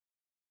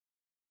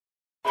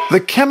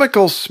The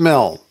chemical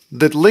smell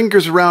that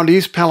lingers around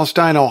East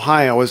Palestine,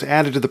 Ohio, has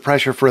added to the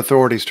pressure for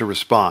authorities to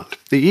respond.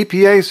 The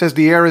EPA says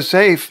the air is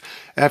safe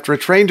after a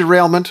train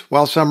derailment,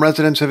 while some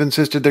residents have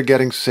insisted they're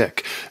getting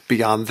sick.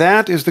 Beyond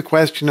that is the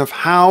question of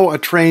how a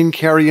train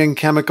carrying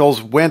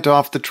chemicals went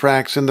off the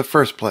tracks in the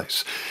first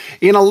place.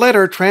 In a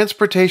letter,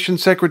 Transportation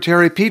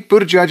Secretary Pete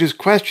Buttigieg is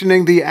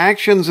questioning the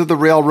actions of the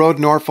railroad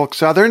Norfolk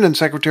Southern, and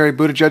Secretary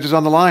Buttigieg is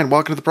on the line.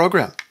 Welcome to the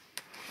program.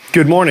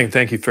 Good morning.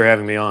 Thank you for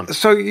having me on.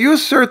 So you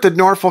assert that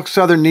Norfolk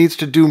Southern needs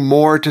to do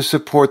more to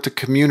support the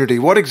community.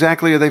 What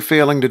exactly are they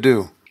failing to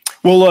do?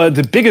 Well,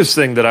 the biggest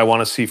thing that I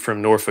want to see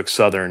from Norfolk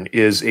Southern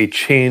is a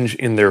change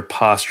in their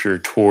posture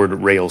toward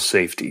rail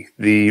safety.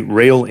 The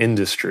rail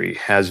industry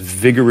has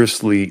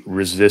vigorously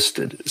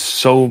resisted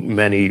so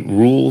many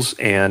rules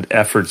and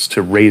efforts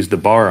to raise the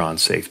bar on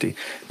safety.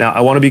 Now,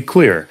 I want to be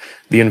clear.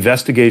 The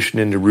investigation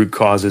into root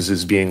causes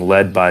is being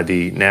led by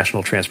the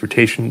National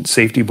Transportation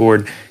Safety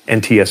Board.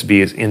 NTSB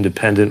is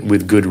independent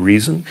with good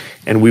reason,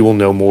 and we will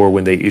know more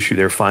when they issue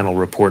their final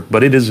report.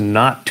 But it is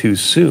not too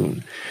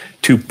soon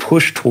to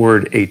push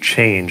toward a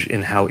change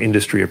in how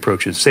industry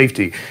approaches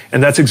safety.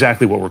 And that's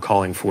exactly what we're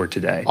calling for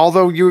today.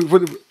 Although,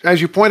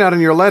 as you point out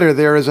in your letter,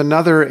 there is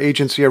another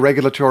agency, a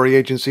regulatory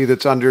agency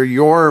that's under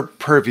your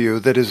purview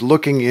that is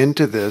looking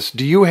into this.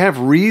 Do you have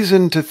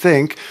reason to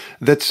think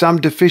that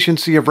some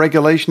deficiency of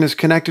regulation is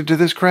connected to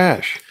this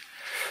crash?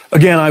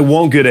 Again, I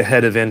won't get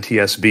ahead of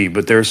NTSB,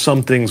 but there are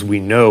some things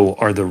we know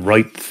are the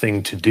right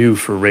thing to do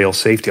for rail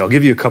safety. I'll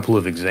give you a couple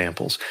of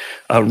examples.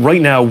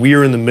 Right now, we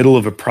are in the middle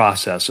of a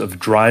process of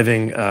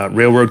driving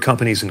railroad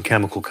companies and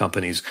chemical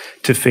companies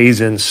to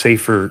phase in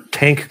safer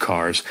tank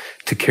cars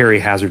to carry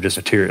hazardous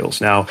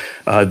materials. Now,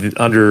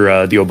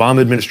 under the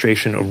Obama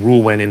administration, a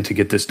rule went in to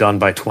get this done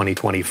by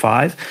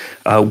 2025.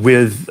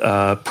 With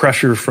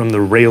pressure from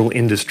the rail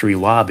industry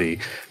lobby,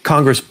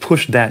 Congress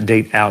pushed that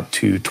date out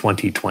to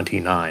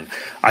 2029.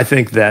 I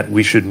think that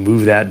we should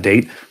move that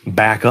date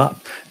back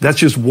up. That's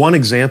just one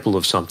example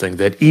of something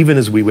that even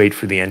as we wait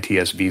for the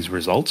NTSB's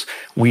results,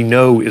 we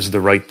know is the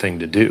right thing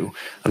to do.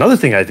 Another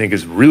thing I think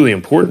is really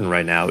important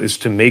right now is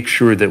to make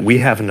sure that we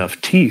have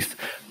enough teeth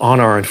on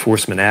our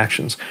enforcement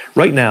actions.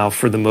 Right now,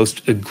 for the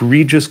most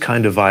egregious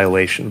kind of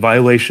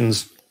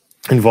violations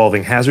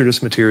involving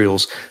hazardous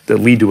materials that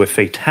lead to a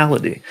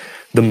fatality,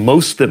 the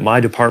most that my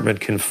department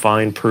can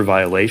fine per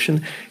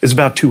violation is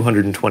about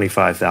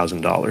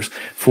 $225,000.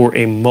 For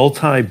a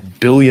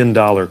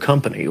multi-billion-dollar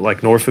company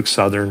like Norfolk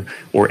Southern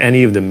or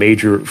any of the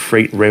major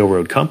freight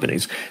railroad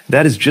companies,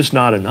 that is just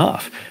not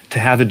enough to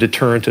have a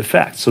deterrent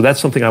effect. So that's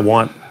something I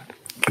want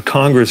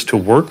Congress to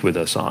work with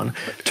us on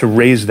to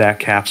raise that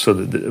cap so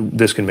that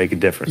this can make a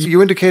difference.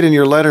 You indicate in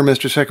your letter,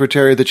 Mr.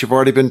 Secretary, that you've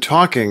already been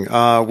talking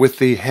with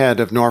the head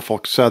of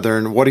Norfolk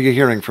Southern. What are you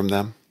hearing from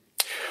them?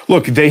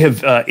 Look, they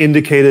have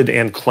indicated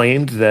and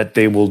claimed that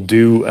they will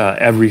do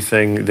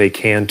everything they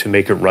can to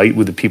make it right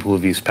with the people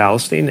of East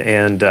Palestine,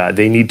 and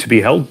they need to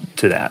be held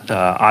to that.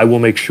 I will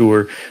make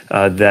sure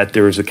that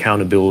there is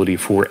accountability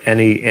for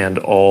any and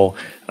all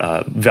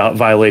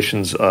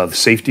violations of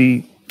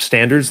safety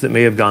standards that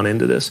may have gone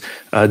into this.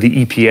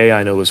 The EPA,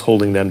 I know, is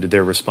holding them to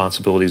their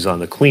responsibilities on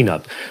the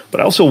cleanup. But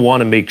I also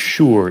want to make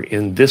sure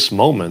in this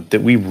moment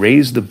that we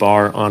raise the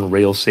bar on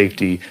rail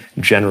safety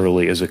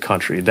generally as a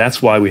country. That's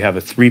why we have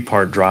a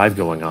three-part drive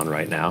going on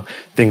right now.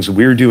 Things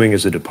we're doing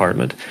as a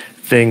department,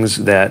 things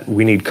that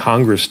we need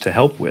Congress to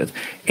help with,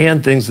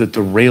 and things that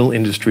the rail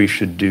industry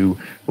should do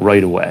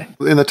right away.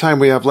 In the time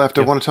we have left,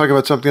 I want to talk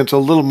about something that's a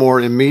little more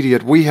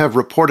immediate. We have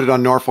reported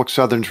on Norfolk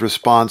Southern's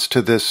response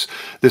to this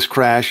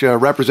crash.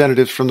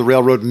 Representatives from the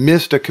railroad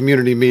missed a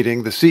community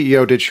meeting. The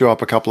CEO did show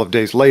up a couple of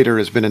days later,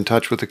 has been in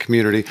touch with the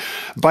community.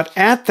 But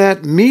at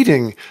that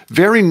meeting,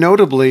 very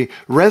notably,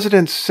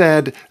 residents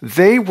said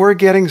they were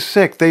getting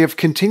sick. They have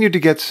continued to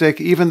get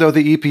sick, even though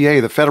the EPA,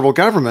 the federal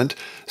government,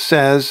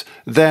 says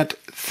that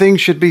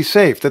things should be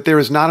safe, that there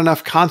is not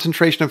enough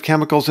concentration of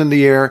chemicals in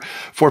the air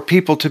for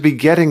people to be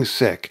getting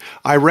sick.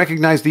 I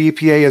recognize the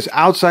EPA is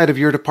outside of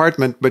your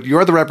department, but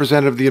you're the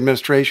representative of the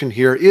administration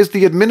here. Is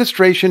the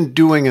administration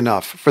doing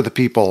enough for the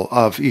people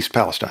of East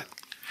Palestine?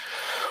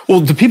 Well,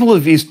 the people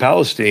of East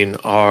Palestine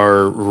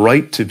are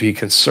right to be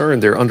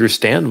concerned. They're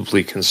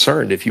understandably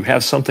concerned. If you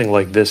have something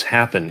like this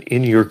happen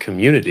in your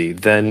community,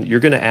 then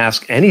you're going to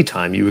ask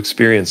anytime you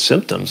experience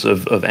symptoms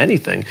of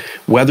anything,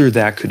 whether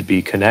that could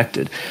be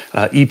connected.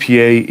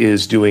 EPA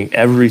is doing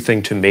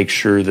everything to make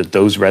sure that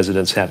those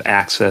residents have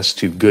access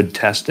to good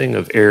testing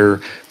of air,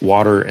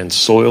 water, and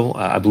soil.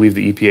 I believe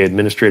the EPA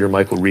Administrator,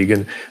 Michael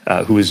Regan,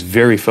 who is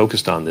very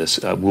focused on this,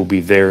 will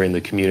be there in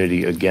the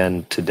community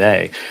again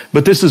today.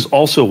 But this is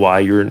also why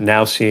you're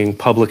now seeing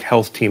public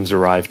health teams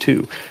arrive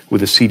too,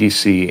 with the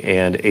CDC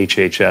and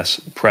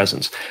HHS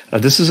presence.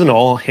 This is an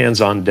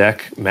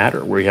all-hands-on-deck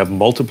matter where you have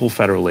multiple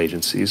federal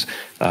agencies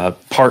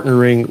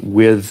partnering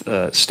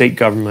with state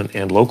government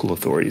and local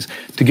authorities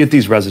to get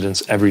these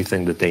residents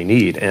everything that they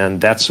need,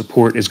 and that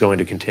support is going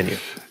to continue.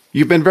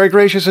 You've been very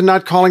gracious in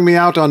not calling me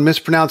out on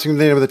mispronouncing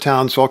the name of the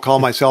town, so I'll call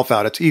myself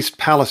out. It's East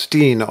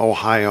Palestine,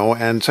 Ohio.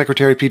 And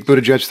Secretary Pete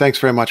Buttigieg, thanks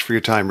very much for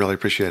your time. Really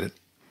appreciate it.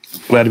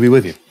 Glad to be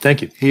with you.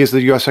 Thank you. He is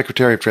the U.S.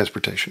 Secretary of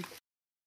Transportation.